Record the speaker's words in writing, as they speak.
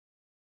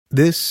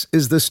This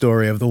is the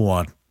story of the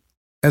one.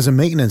 As a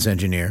maintenance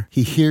engineer,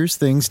 he hears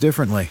things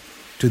differently.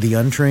 To the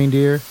untrained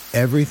ear,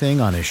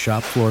 everything on his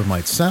shop floor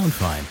might sound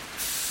fine,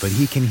 but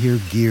he can hear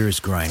gears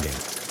grinding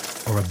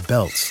or a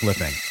belt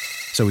slipping.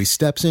 So he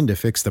steps in to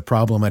fix the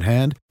problem at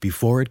hand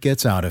before it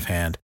gets out of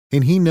hand.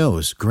 And he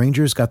knows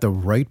Grainger's got the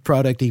right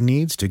product he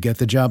needs to get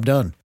the job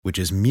done, which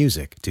is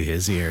music to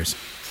his ears.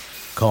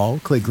 Call,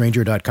 click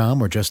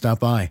Grainger.com, or just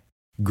stop by.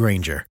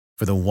 Grainger,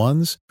 for the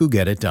ones who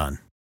get it done.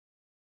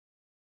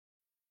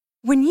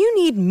 When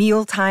you need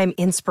mealtime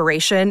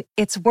inspiration,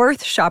 it's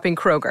worth shopping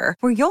Kroger,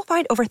 where you'll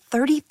find over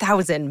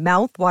 30,000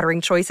 mouth-watering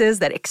choices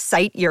that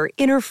excite your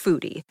inner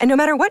foodie. And no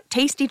matter what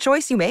tasty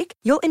choice you make,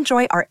 you'll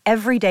enjoy our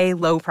everyday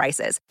low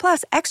prices,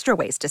 plus extra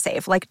ways to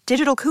save, like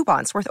digital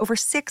coupons worth over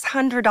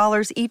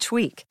 $600 each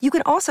week. You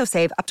can also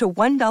save up to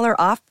 $1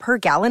 off per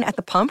gallon at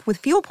the pump with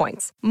fuel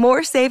points.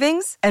 More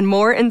savings and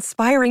more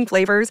inspiring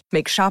flavors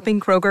make shopping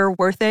Kroger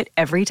worth it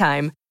every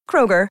time.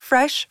 Kroger,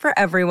 fresh for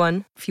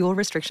everyone. Fuel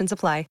restrictions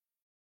apply.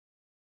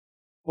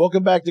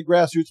 Welcome back to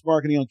Grassroots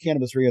Marketing on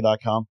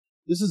CannabisRadio.com.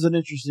 This is an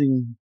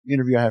interesting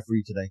interview I have for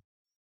you today.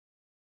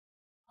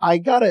 I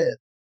had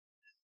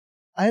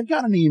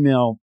got an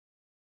email,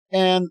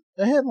 and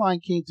the headline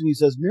came to me,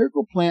 says,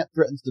 Miracle Plant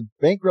threatens to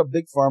bankrupt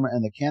Big Pharma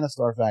and the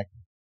Canistar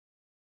factory.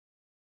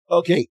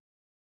 Okay,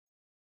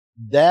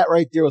 that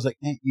right there was like,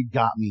 man, you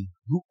got me.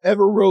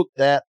 Whoever wrote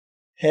that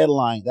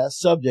headline, that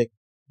subject,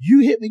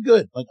 you hit me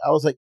good. Like, I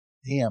was like,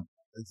 damn,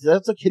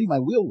 that's like hitting my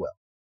wheel well.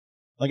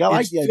 Like, I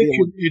like the idea.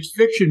 It's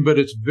fiction, but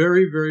it's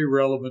very, very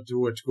relevant to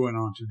what's going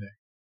on today.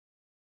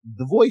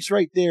 The voice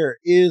right there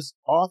is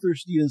author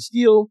Stephen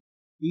Steele.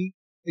 He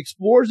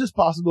explores this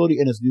possibility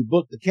in his new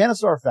book, The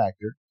Canistar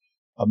Factor,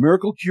 a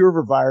miracle cure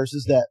for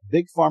viruses that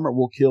Big Pharma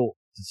will kill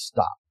to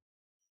stop.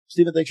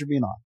 Stephen, thanks for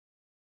being on.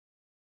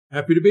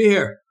 Happy to be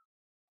here.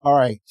 All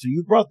right. So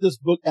you brought this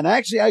book, and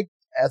actually,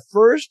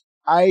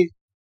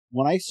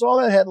 when I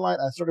saw that headline,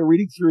 I started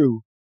reading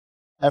through.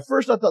 At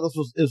first, I thought this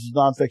was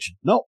nonfiction.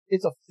 No,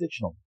 it's a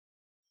fictional.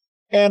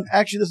 And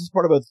actually, this is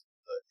part of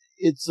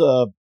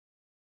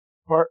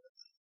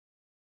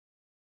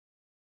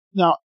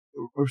Now,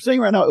 we're saying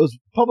right now, it was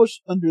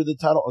published under the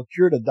title A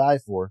Cure to Die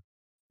For.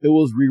 It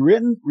was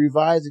rewritten,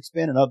 revised,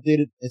 expanded, and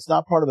updated. It's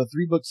not part of a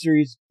 3-book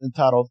series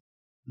entitled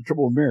The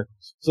Trouble with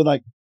Miracles. So,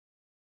 like,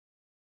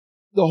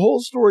 the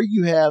whole story,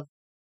 you have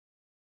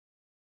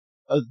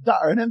an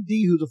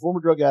MD who's a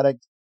former drug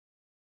addict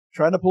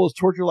trying to pull his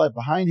torture life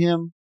behind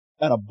him,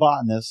 and a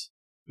botanist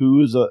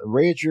who is a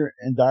rancher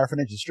in dire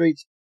financial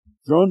straits,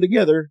 thrown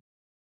together,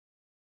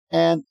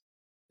 and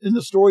in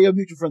the story of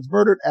mutual friends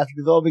murdered after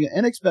developing an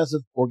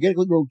inexpensive,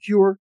 organically grown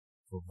cure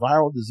for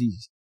viral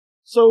disease.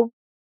 So,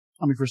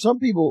 I mean, for some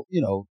people,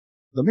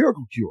 the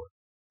miracle cure.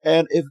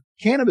 And if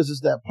cannabis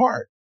is that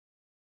part,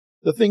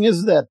 the thing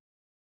is that,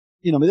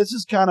 this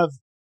is kind of,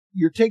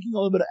 you're taking a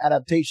little bit of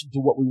adaptation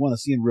to what we want to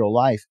see in real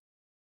life.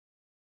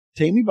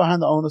 Take me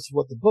behind the onus of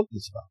what the book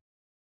is about.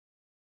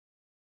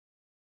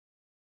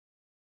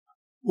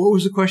 What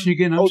was the question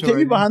again? I'm sorry. Take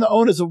me behind the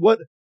onus of what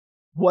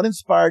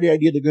inspired the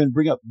idea to go and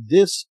bring up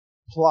this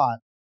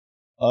plot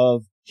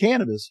of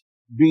cannabis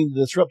being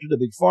the disruptor to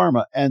Big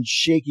Pharma and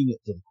shaking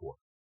it to the core.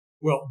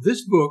 Well,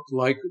 this book,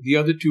 like the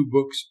other 2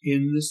 books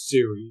in the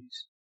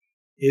series,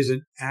 is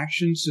an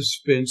action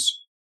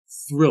suspense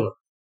thriller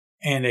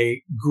and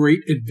a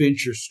great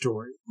adventure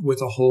story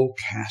with a whole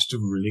cast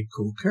of really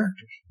cool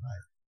characters.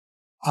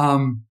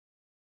 Right.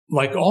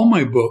 Like all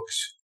my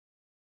books,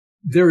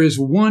 there is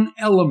one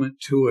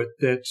element to it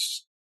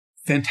that's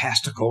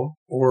fantastical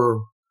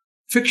or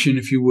fiction,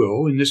 if you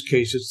will. In this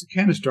case, it's the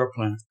Canistar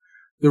plant.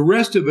 The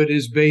rest of it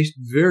is based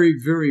very,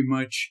 very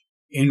much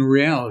in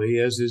reality,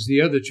 as is the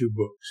other 2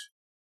 books.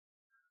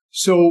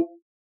 So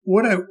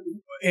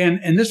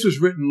and this was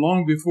written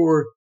long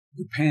before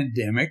the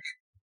pandemic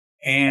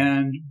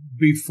and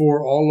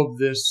before all of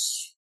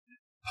this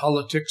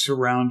politics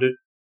around it,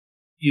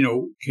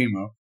 came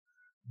up.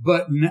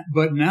 But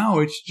now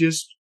it's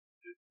just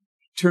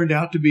turned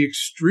out to be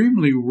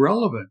extremely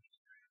relevant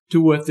to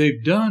what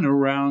they've done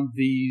around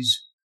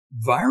these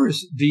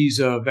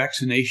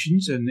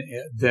vaccinations and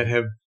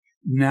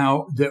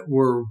that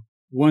were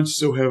once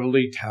so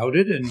heavily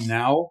touted and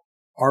now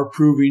are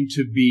proving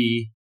to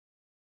be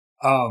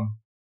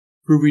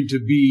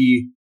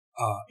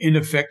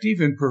ineffective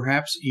and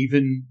perhaps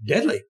even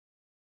deadly.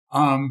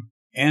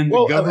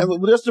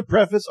 Just to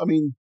preface, I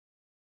mean,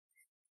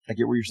 I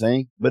get what you're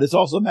saying, but it's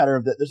also a matter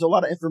of that there's a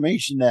lot of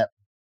information that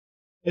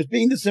is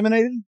being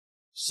disseminated,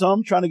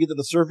 some trying to get to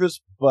the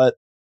surface, but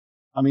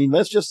I mean,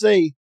 let's just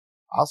say,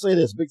 I'll say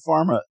this, Big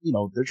Pharma,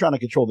 they're trying to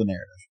control the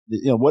narrative.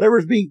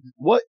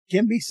 What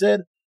can be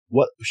said,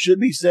 what should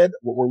be said,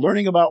 what we're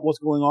learning about what's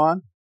going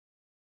on,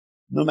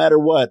 no matter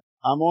what,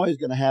 I'm always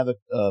going to have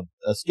a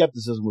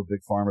skepticism with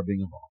Big Pharma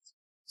being involved.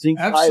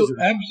 Absolutely.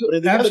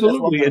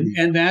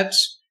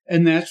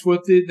 And that's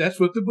what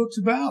the book's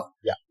about.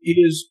 Yeah.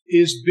 Is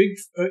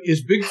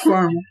Big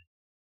Pharma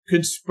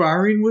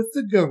conspiring with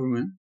the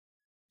government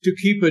to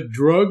keep a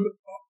drug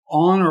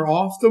on or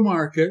off the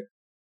market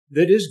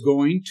that is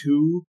going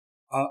to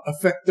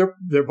affect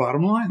their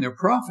bottom line, their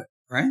profit,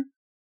 right?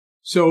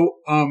 So,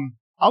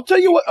 I'll tell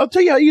you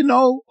how you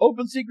know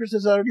Open Secrets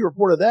has already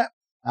reported that.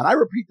 And I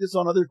repeat this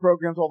on other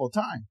programs all the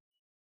time.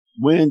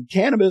 When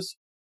cannabis,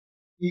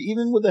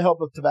 even with the help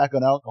of tobacco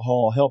and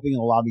alcohol helping in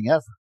a lobbying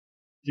effort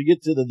to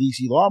get to the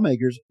DC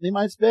lawmakers, they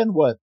might spend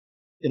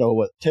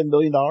 $10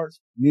 billion?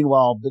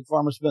 Meanwhile, Big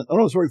Pharma spent,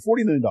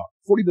 $40 million,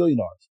 $40 billion.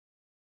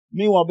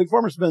 Meanwhile, Big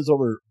Pharma spends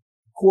over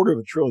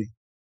 $250 billion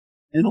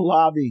in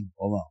lobbying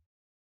alone.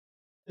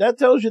 That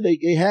tells you they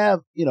have,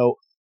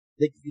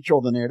 they can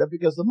control the narrative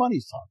because the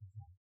money's talking.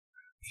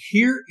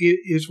 Here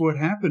is what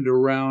happened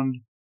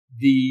around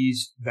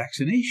these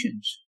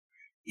vaccinations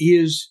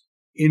is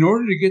in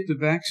order to get the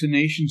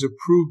vaccinations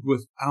approved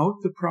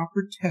without the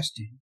proper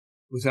testing,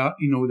 without,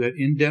 that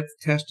in-depth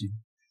testing,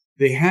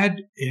 it had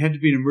to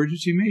be an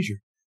emergency measure.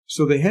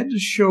 So they had to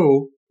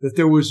show that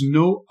there was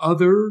no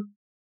other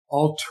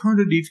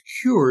alternative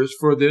cures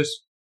for this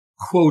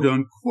quote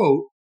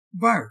unquote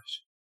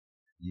virus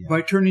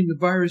by turning the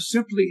virus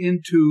simply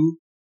into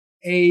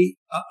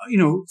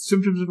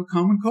symptoms of a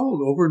common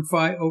cold over in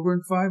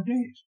 5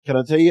 days. Can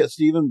I tell you,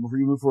 Stephen, before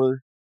you move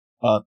further,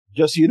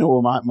 just so you know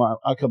where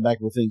I'll come back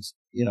with things.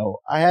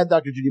 I had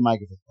Dr. Judy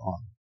Mikovits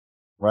on,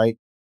 right?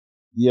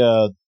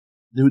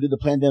 Who did the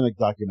pandemic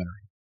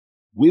documentary.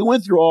 We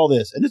went through all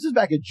this, and this is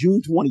back in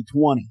June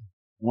 2020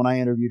 when I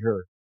interviewed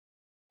her.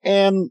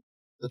 And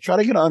to try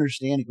to get an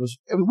understanding, because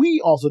we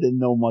also didn't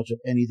know much of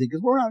anything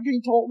because we're not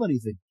getting told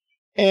anything.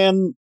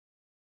 And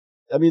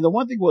the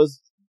one thing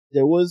was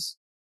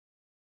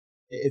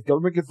if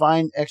government could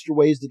find extra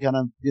ways to kind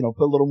of,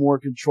 put a little more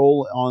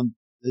control on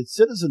its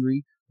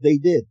citizenry, they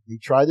did. They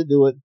tried to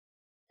do it.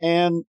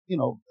 And,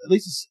 at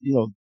least,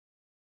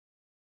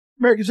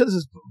 American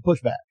citizens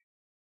push back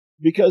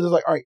because it's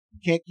like, all right, you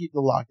can't keep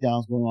the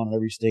lockdowns going on in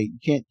every state. You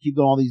can't keep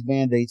doing all these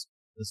mandates.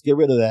 Let's get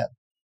rid of that.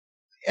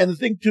 And the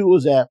thing too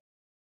was that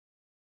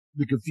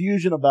the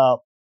confusion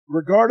about,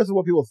 regardless of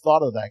what people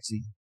thought of the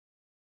vaccine,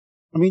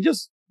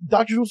 just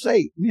doctors will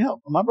say,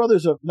 my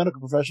brother's a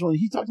medical professional and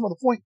he talked about the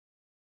point.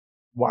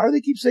 Why do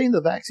they keep saying the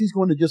vaccine's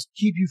going to just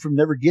keep you from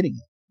never getting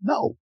it?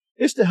 No,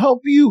 it's to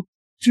help you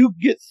to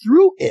get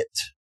through it.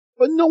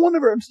 But no one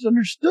ever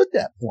understood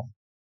that point.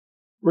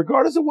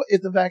 Regardless of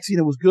if the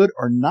vaccine was good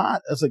or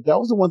not, it's like that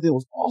was the one thing that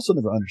was also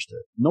never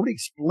understood. Nobody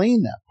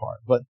explained that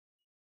part. But,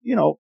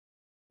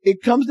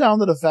 it comes down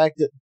to the fact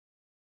that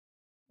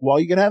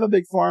while you can have a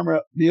big pharma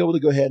be able to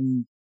go ahead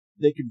and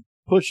they can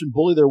push and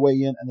bully their way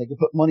in and they can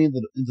put money into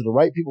the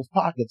right people's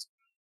pockets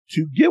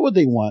to get what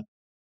they want.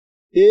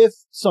 If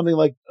something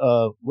like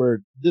where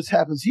this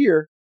happens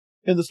here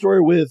in the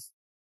story with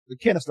the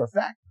Canistar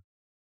factory,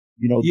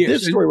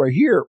 this story right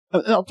here,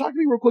 and I'll talk to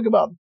you real quick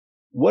about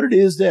what it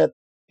is that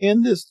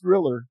in this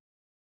thriller,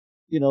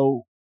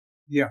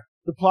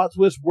 the plot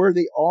twist where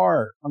they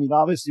are.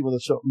 Obviously with a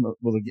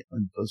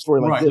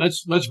story like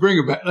this. Let's bring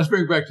it back. Let's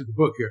bring it back to the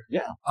book here.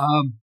 Yeah.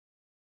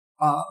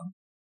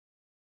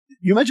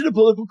 You mentioned the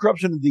political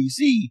corruption in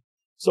D.C.,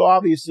 so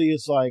obviously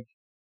it's like,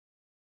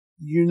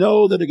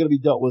 that they're going to be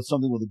dealt with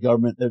something with the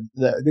government.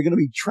 They're going to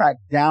be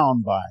tracked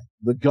down by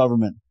the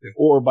government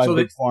or by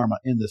Big Pharma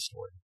in this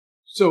story.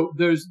 So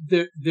there's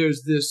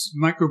this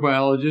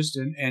microbiologist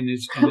and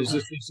his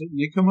assistant, and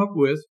they come up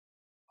with,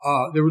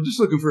 they were just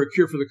looking for a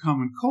cure for the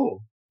common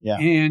cold. Yeah.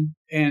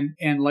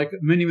 And like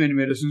many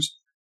medicines,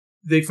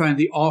 they find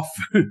the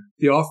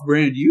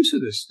off-brand use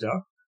of this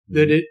stuff,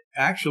 that it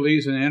actually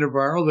is an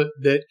antiviral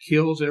that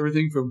kills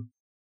everything from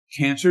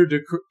cancer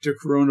to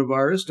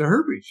coronavirus to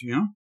herpes,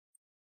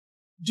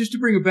 Just to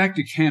bring it back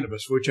to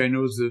cannabis, which I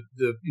know is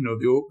the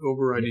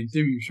overriding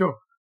theme of your show.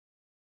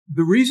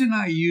 The reason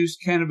I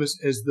used cannabis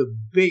as the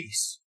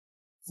base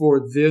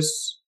for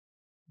this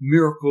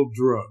miracle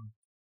drug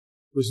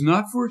was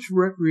not for its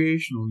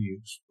recreational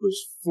use, it was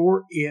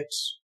for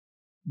its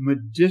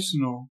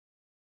medicinal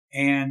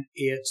and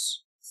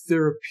its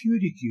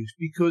therapeutic use,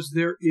 because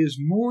there is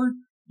more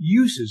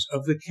uses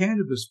of the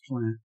cannabis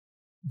plant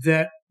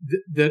that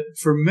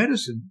for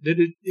medicine that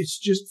it's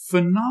just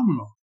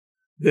phenomenal.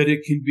 That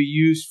it can be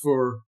used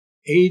for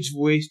age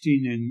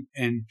wasting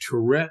and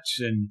Tourette's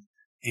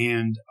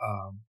and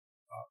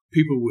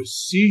people with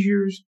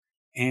seizures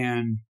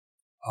and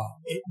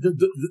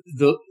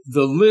the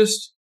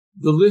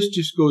list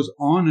just goes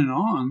on and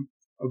on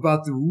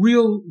about the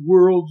real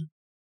world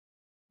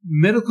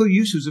medical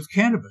uses of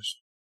cannabis,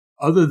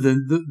 other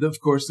than of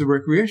course the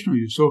recreational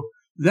use. So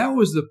that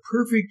was the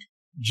perfect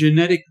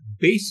genetic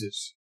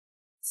basis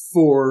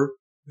for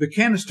the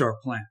Canistar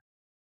plant.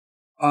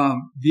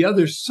 The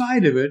other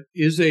side of it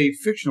is a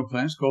fictional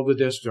plant. It's called the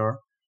Death Star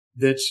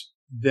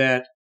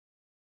that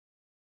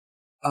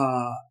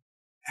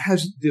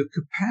has the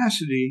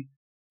capacity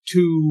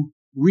to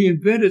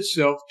reinvent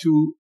itself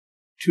to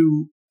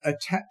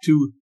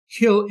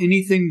kill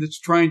anything that's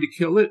trying to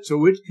kill it.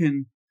 So it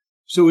can.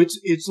 So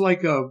it's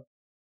like an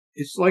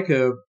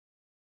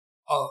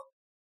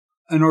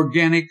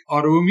organic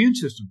autoimmune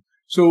system.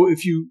 So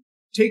if you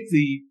take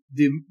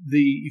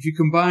if you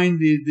combine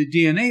the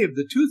DNA of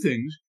the two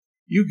things,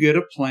 you get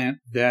a plant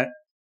that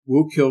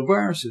will kill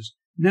viruses.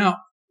 Now,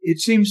 it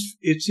seems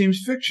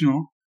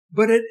fictional,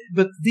 but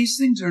these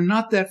things are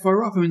not that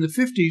far off. I mean, in the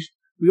 50s,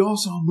 we all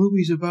saw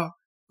movies about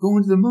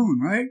going to the moon,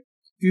 right?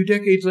 A few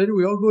decades later,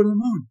 we all go to the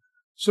moon.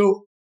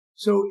 So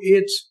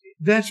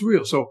that's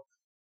real. So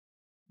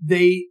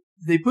they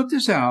put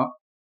this out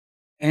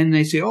and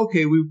they say,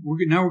 okay, we're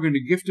going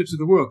to gift it to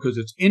the world because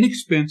it's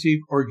inexpensive,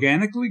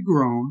 organically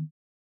grown,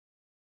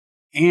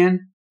 and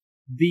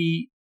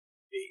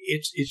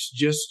it's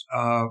just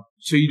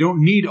so you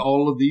don't need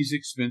all of these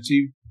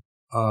expensive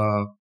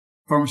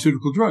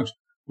pharmaceutical drugs.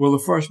 Well, the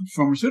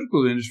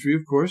pharmaceutical industry,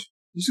 of course,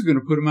 this is going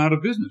to put them out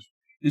of business.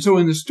 And so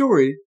in the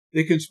story,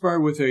 they conspire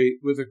with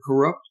a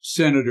corrupt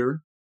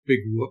senator,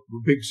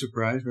 big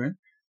surprise, right?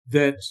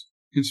 That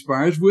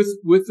conspires with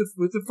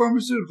the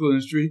pharmaceutical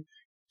industry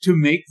to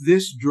make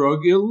this drug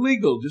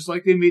illegal, just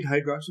like they made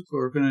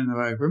hydroxychloroquine and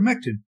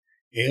ivermectin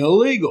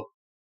illegal.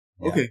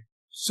 Yeah. Okay.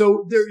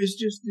 So there is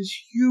just this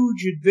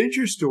huge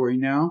adventure story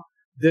now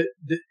that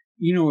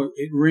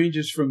it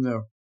ranges from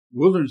the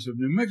wilderness of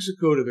New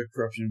Mexico to the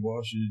corruption in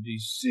Washington,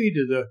 D.C.,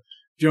 to the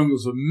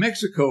jungles of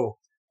Mexico,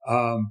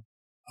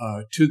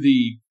 to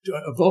the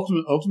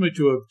ultimate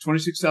to a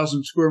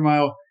 26,000 square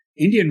mile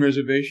Indian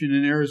reservation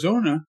in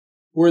Arizona,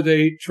 where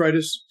they try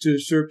to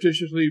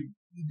surreptitiously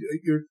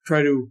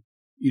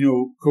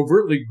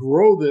covertly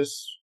grow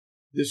this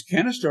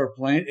Canistar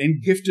plant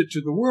and gift it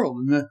to the world,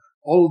 and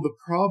all of the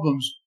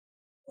problems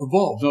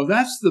evolve. Now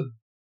that's the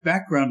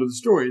background of the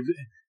story.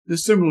 The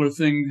similar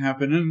thing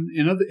happened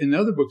in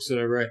other books that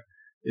I write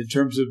in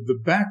terms of the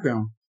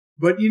background.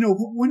 But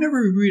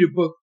whenever we read a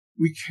book,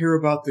 we care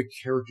about the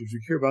characters,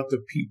 we care about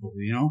the people.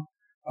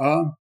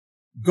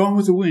 Gone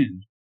with the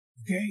Wind.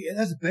 Okay, yeah,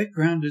 that's the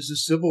background is the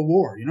Civil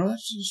War.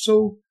 That's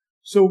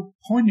so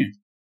poignant.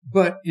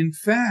 But in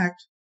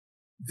fact,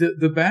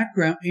 the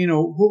background,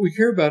 what we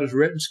care about is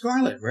Red and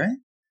Scarlet, right?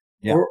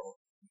 Yeah.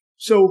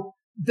 So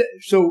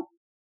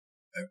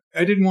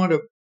I didn't want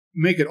to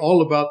make it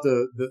all about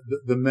the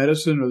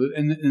medicine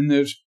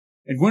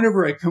and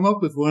whenever I come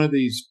up with one of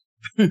these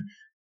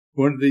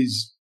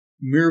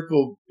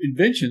miracle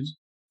inventions,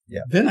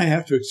 yeah, then I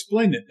have to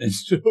explain it, and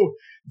so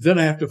then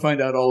I have to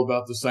find out all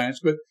about the science.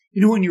 But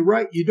when you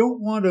write, you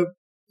don't want to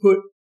put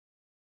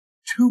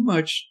too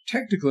much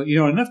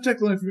enough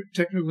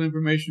technical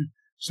information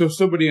so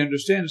somebody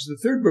understands. The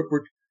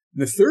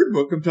third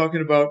book, I'm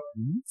talking about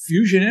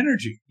fusion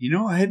energy.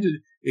 I had to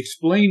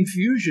explain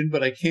fusion,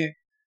 but I can't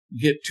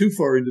get too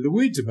far into the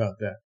weeds about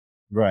that.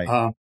 Right.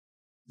 The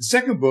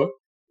second book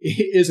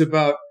is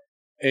about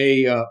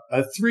a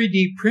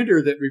 3D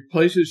printer that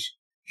replaces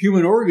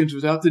human organs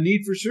without the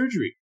need for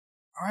surgery.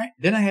 All right.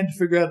 Then I had to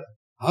figure out,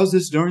 how's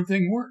this darn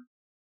thing work?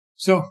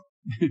 So,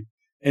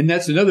 and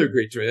that's another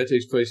great story. That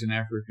takes place in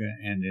Africa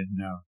and in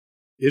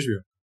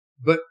Israel.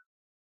 But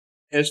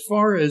as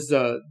far as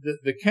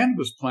the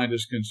cannabis plant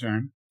is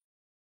concerned,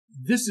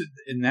 that's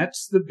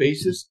the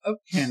basis of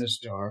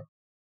Canistar.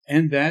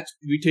 And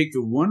we take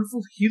the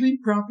wonderful healing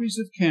properties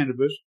of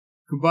cannabis,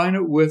 combine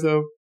it with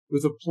a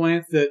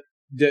plant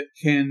that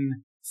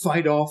can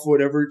fight off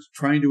whatever's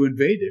trying to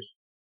invade it,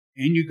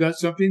 and you got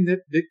something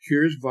that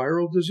cures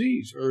viral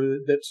disease or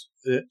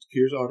that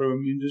cures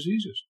autoimmune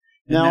diseases.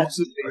 And now, that's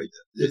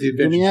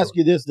let me ask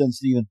you this then,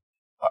 Stephen.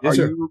 Yes,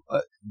 sir.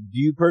 Do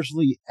you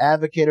personally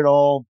advocate at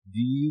all? Do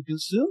you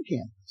consume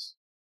cannabis?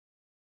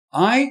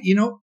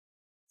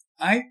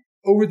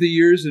 Over the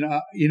years, and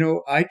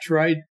I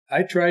tried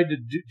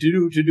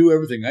to do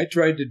everything. I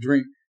tried to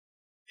drink.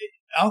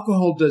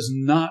 Alcohol does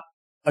not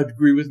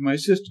agree with my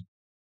system.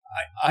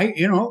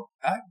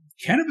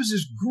 Cannabis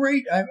is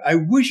great. I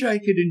wish I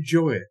could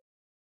enjoy it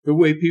the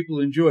way people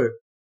enjoy it.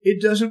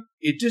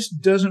 It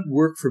just doesn't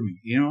work for me.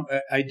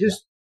 I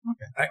just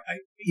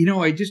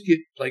get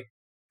like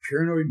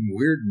paranoid and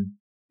weird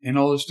and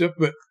all this stuff.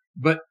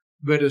 But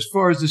as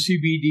far as the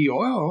CBD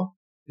oil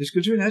is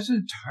concerned, that's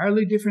an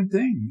entirely different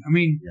thing. I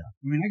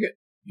got,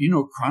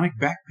 chronic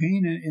back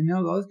pain and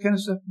all that kind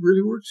of stuff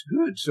really works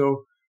good.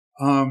 So,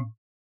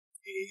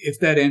 if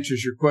that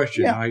answers your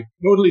question, yeah. I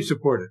totally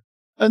support it.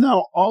 And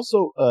now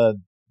also,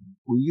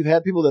 when you've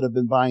had people that have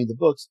been buying the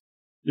books,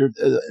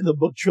 the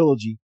book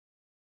trilogy,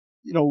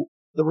 the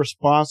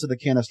response to the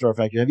Canistar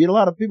Factory. Have you had a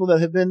lot of people that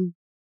have been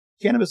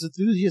cannabis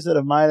enthusiasts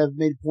that might have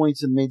made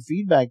points and made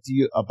feedback to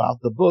you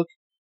about the book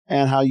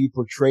and how you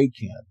portrayed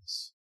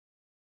cannabis?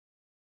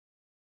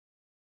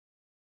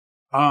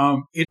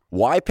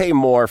 Why pay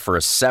more for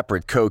a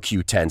separate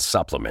CoQ10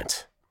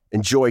 supplement?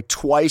 Enjoy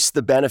twice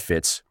the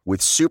benefits with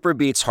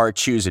SuperBeets Heart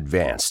Chews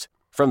Advanced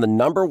from the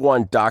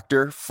 #1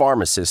 doctor,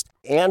 pharmacist,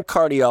 and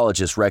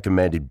cardiologist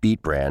recommended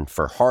Beet brand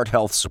for heart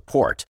health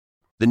support.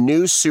 The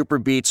new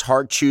SuperBeets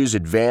Heart Chews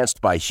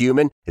Advanced by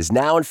Human is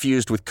now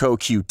infused with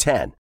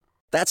CoQ10.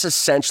 That's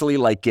essentially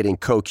like getting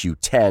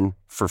CoQ10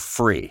 for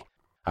free.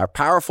 Our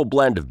powerful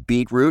blend of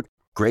beetroot,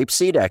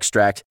 grapeseed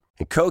extract,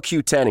 and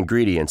CoQ10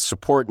 ingredients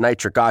support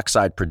nitric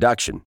oxide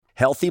production,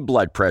 healthy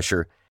blood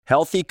pressure,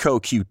 healthy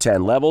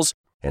CoQ10 levels,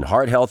 and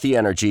heart-healthy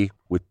energy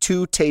with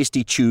 2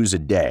 tasty chews a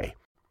day.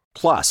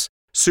 Plus,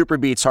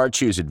 SuperBeets Heart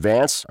Chews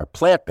Advance are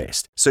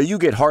plant-based, so you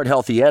get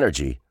heart-healthy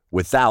energy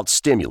without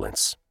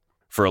stimulants.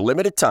 For a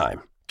limited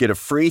time, get a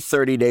free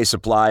 30-day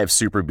supply of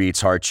Super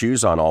Beats Heart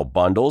Chews on all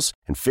bundles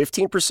and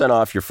 15%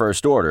 off your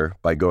first order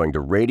by going to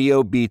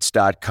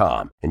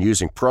radiobeats.com and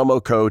using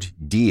promo code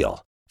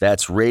DEAL.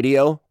 That's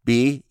radio,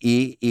 BEETS.com,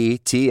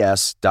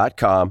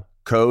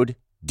 code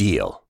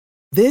DEAL.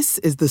 This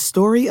is the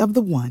story of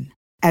the one.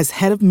 As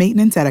head of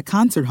maintenance at a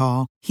concert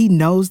hall, he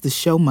knows the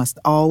show must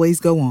always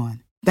go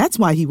on. That's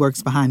why he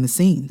works behind the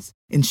scenes,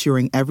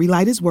 ensuring every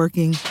light is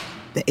working,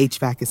 the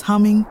HVAC is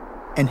humming,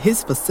 and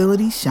his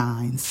facility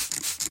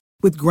shines.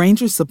 With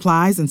Grainger's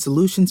supplies and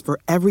solutions for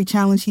every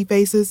challenge he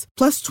faces,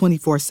 plus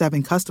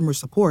 24/7 customer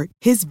support,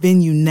 his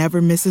venue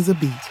never misses a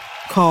beat.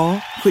 Call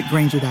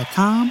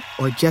quickgrainger.com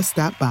or just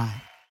stop by.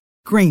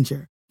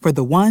 Grainger, for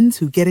the ones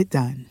who get it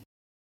done.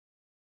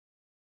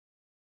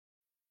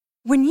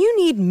 When you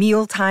need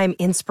mealtime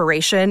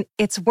inspiration,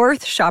 it's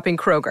worth shopping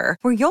Kroger,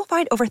 where you'll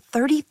find over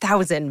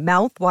 30,000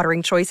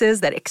 mouth-watering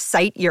choices that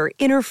excite your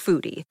inner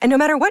foodie. And no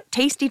matter what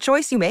tasty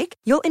choice you make,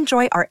 you'll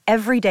enjoy our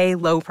everyday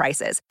low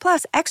prices,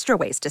 plus extra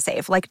ways to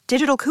save, like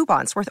digital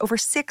coupons worth over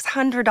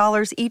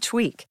 $600 each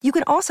week. You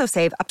can also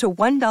save up to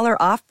 $1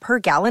 off per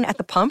gallon at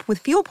the pump with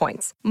fuel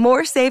points.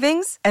 More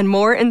savings and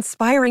more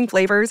inspiring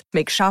flavors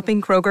make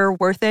shopping Kroger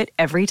worth it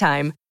every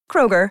time.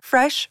 Kroger,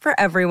 fresh for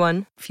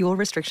everyone. Fuel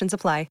restrictions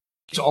apply.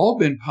 It's all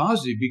been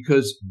positive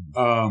because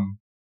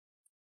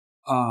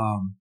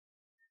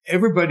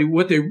everybody,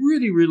 what they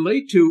really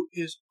relate to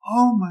is,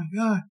 oh my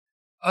God,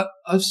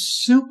 a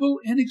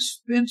simple,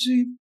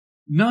 inexpensive,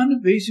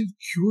 non-invasive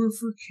cure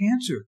for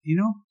cancer,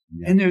 Yeah.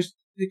 And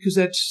because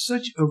that's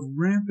such a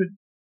rampant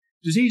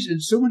disease,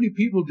 and so many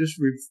people just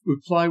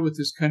reply with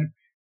this kind of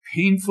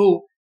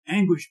painful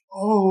anguish.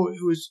 Oh,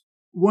 it was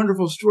a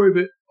wonderful story,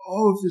 but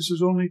if this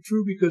was only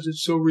true because it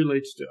so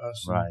relates to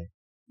us. Right.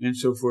 And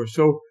so forth.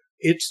 So,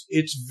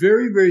 it's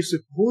very, very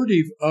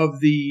supportive of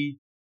the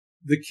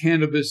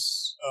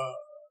cannabis,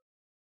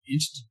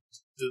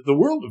 the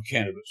world of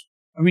cannabis.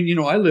 I mean,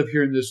 I live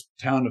here in this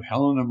town of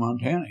Helena,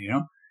 Montana,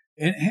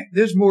 and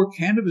there's more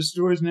cannabis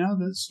stores now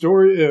than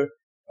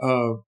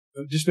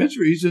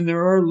dispensaries than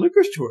there are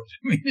liquor stores.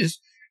 I mean,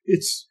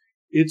 it's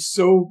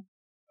so,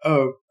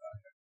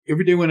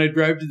 every day when I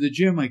drive to the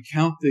gym, I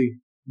count the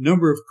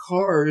number of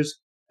cars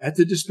at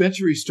the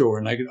dispensary store,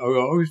 and I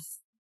always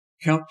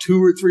count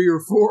 2 or 3 or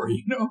 4,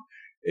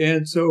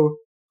 And so,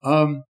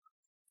 the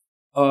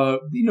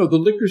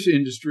liquor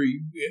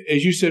industry,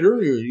 as you said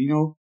earlier,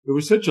 there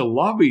was such a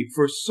lobby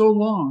for so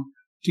long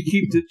to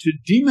to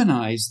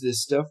demonize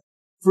this stuff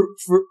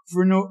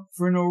for no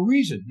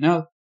reason.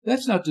 Now,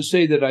 that's not to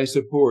say that I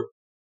support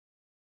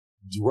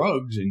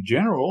drugs in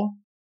general.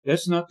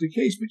 That's not the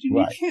case. But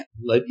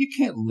right. you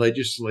can't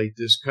legislate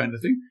this kind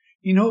of thing.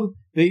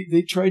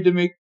 They tried to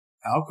make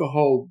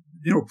alcohol,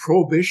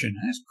 prohibition.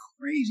 That's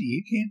crazy.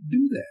 You can't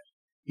do that.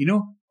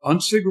 On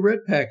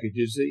cigarette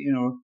packages,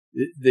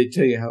 they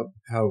tell you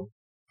how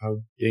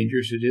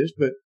dangerous it is,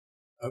 but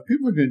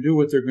people are going to do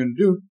what they're going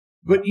to do.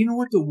 But you know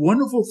what? The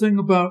wonderful thing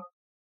about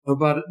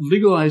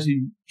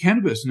legalizing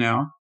cannabis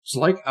now, it's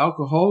like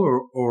alcohol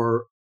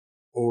or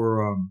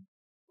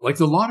like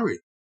the lottery.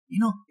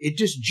 It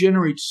just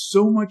generates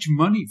so much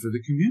money for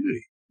the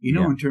community.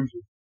 In terms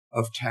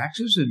of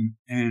taxes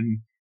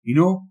and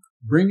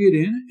bring it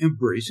in,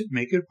 embrace it,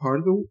 make it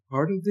part of the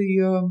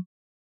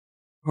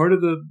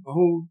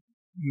whole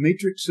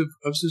matrix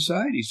of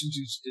society,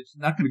 since it's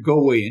not going to go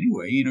away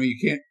anyway. You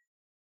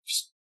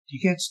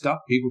can't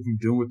stop people from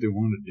doing what they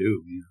want to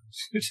do.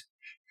 Does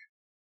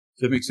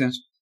that make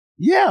sense?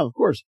 Yeah, of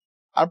course.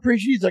 I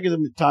appreciate you taking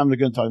the time to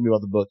go and talk to me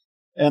about the book.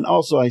 And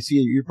also, I see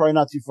you're probably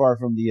not too far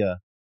from the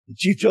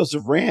Chief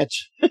Joseph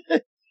Ranch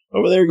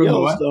over there in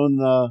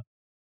Yellowstone.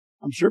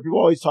 I'm sure people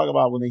always talk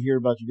about when they hear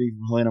about you being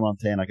from Helena,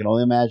 Montana. I can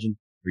only imagine.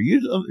 Are you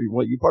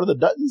part of the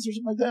Duttons or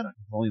something like that? I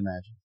can only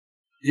imagine.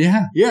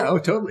 Yeah. Oh,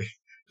 totally.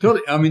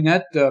 I mean,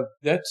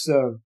 that's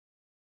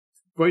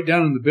right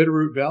down in the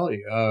Bitterroot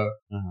Valley.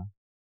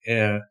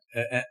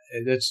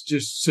 That's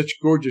just such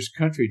gorgeous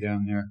country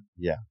down there.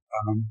 Yeah.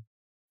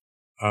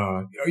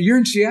 You're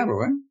in Seattle,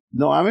 right?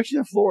 No, I'm actually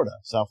in Florida,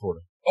 South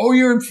Florida. Oh,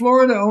 you're in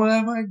Florida. Oh,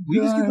 my God. We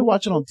just get to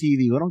watch it on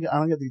TV. I don't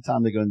get the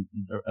time to go and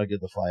get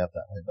to fly up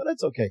that way, but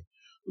that's okay.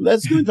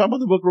 Let's go and talk about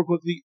the book real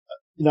quickly.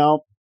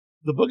 Now,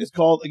 the book is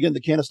called, again,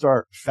 The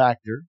Canistar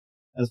Factor,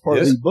 and it's part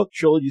of the book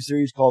trilogy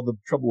series called The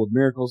Trouble with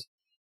Miracles.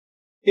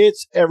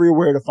 It's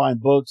everywhere to find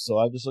books, so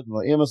I'm just looking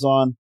at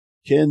Amazon,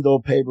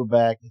 Kindle,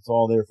 paperback. It's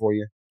all there for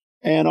you.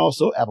 And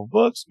also Apple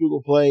Books,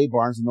 Google Play,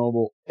 Barnes &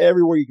 Noble,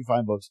 everywhere you can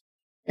find books.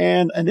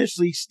 And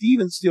initially,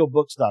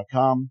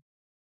 StephenSteeleBooks.com.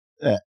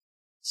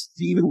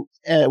 Stephen,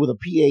 with a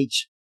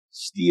PH,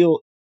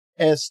 Steele,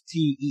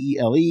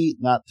 Steele,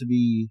 not to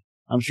be,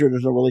 I'm sure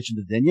there's no relation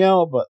to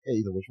Danielle, but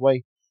either which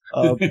way.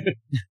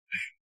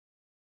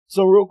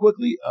 So real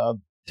quickly,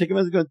 take a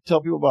minute to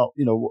tell people about,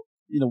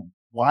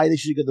 why they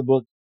should get the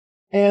book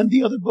and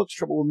the other books,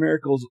 Trouble with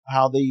Miracles,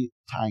 how they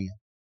tie in.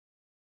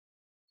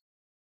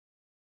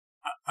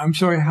 I'm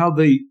sorry, how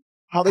they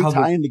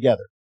tie in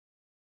together.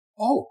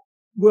 Oh,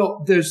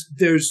 well, there's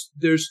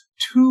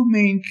two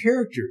main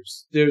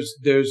characters. There's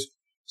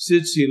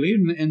Sid Seeley,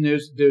 and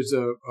there's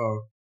a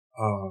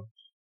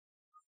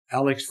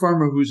Alex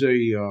Farmer, who's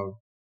a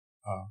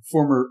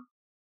former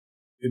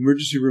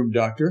emergency room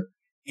doctor,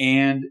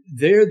 and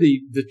they're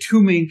the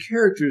two main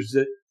characters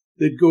that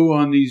go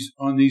on these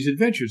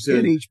adventures.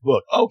 In each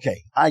book.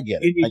 Okay, I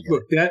get it. In each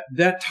book.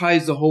 That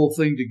ties the whole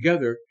thing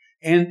together.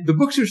 And the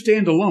books are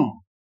standalone.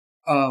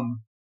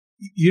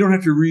 You don't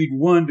have to read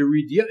one to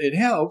read the other. It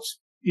helps,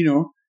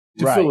 to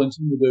fill in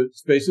some of the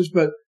spaces,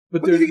 but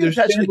they're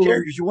attached to the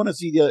characters. You want to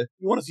see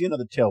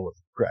another tale with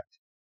them, correct?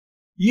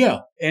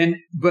 Yeah,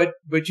 but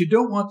you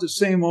don't want the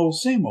same old.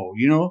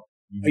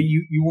 Mm-hmm.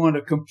 You want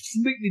a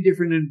completely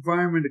different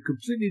environment, a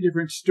completely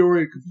different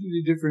story, a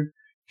completely different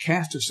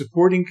cast of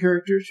supporting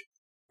characters,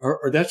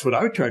 or that's what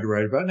I would try to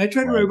write about. And I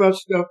try to write about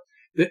stuff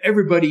that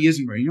everybody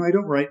isn't writing. I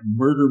don't write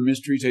murder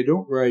mysteries. I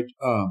don't write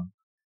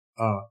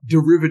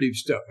derivative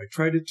stuff. I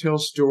try to tell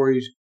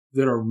stories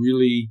that are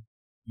really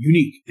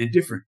unique and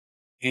different,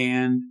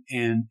 and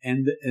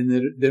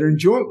that are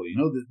enjoyable.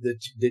 That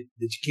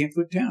you can't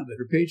put down, that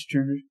are page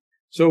turners.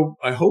 So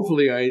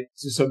hopefully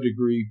to some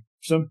degree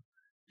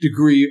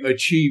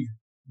achieve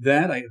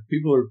that.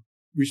 People are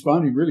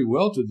responding really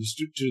well to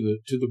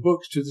the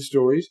books, to the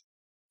stories,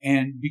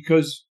 and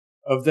because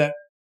of that,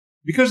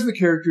 because of the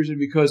characters, and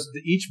because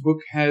each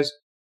book has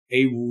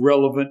a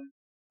relevant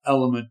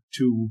element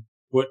to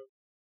what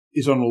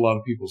is on a lot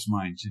of people's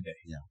minds today.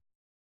 Yeah.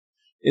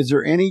 Is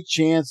there any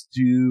chance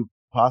to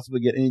possibly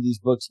get any of these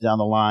books down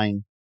the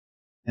line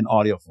in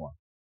audio form?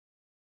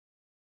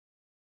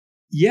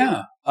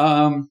 Yeah.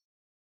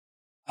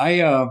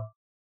 I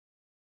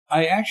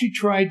actually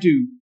tried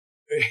to,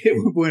 at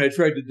one point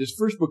this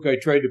first book I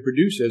tried to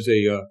produce as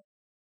a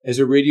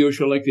radio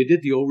show, like they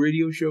did the old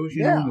radio shows,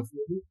 in the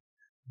 40s.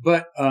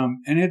 But,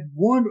 and it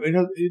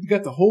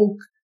got the whole,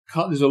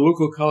 there's a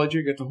local college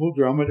here, got the whole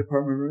drama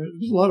department. It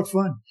was a lot of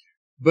fun.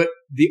 But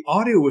the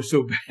audio was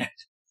so bad.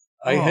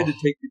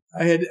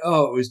 It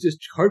was just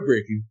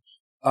heartbreaking.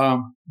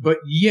 But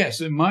yes,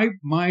 and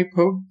my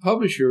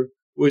publisher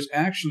was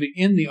actually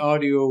in the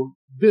audio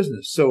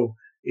business. So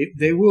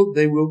they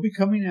will be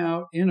coming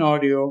out in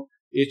audio.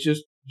 It's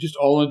just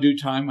all in due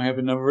time. I have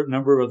a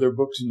number of other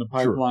books in the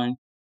pipeline,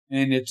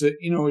 and it's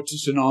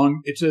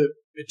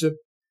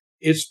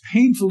it's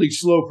painfully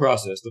slow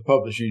process, the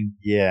publishing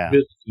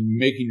business, and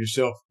making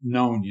yourself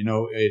known.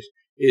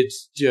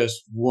 It's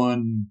just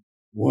one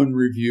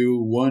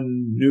review,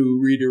 one new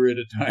reader at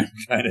a time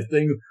kind of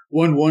thing.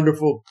 One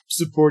wonderful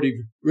supportive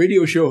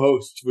radio show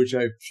host, which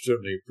I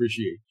certainly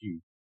appreciate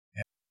you.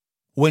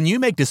 When you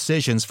make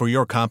decisions for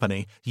your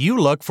company, you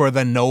look for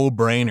the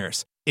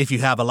no-brainers. If you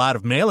have a lot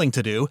of mailing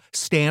to do,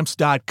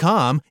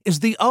 Stamps.com is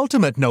the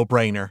ultimate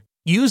no-brainer.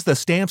 Use the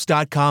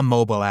Stamps.com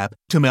mobile app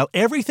to mail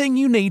everything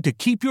you need to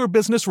keep your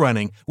business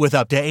running with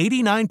up to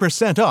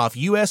 89% off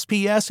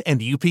USPS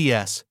and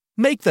UPS.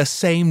 Make the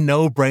same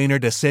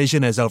no-brainer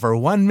decision as over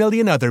 1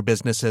 million other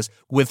businesses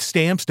with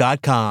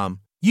Stamps.com.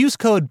 Use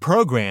code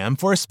PROGRAM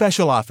for a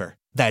special offer.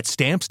 That's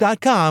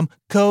Stamps.com,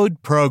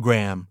 code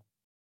PROGRAM.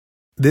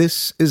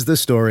 This is the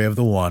story of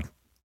the one.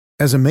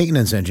 As a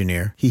maintenance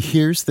engineer, he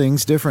hears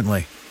things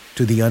differently.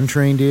 To the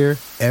untrained ear,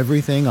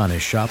 everything on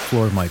his shop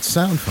floor might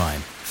sound fine,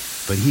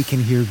 but he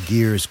can hear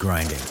gears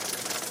grinding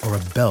or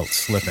a belt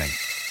slipping.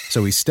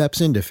 So he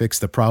steps in to fix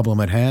the problem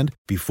at hand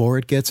before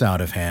it gets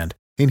out of hand.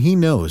 And he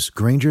knows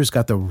Grainger's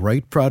got the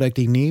right product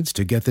he needs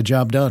to get the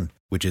job done,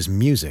 which is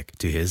music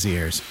to his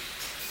ears.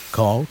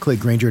 Call,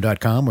 click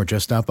Grainger.com, or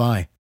just stop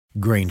by.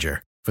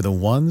 Grainger, for the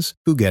ones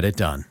who get it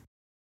done.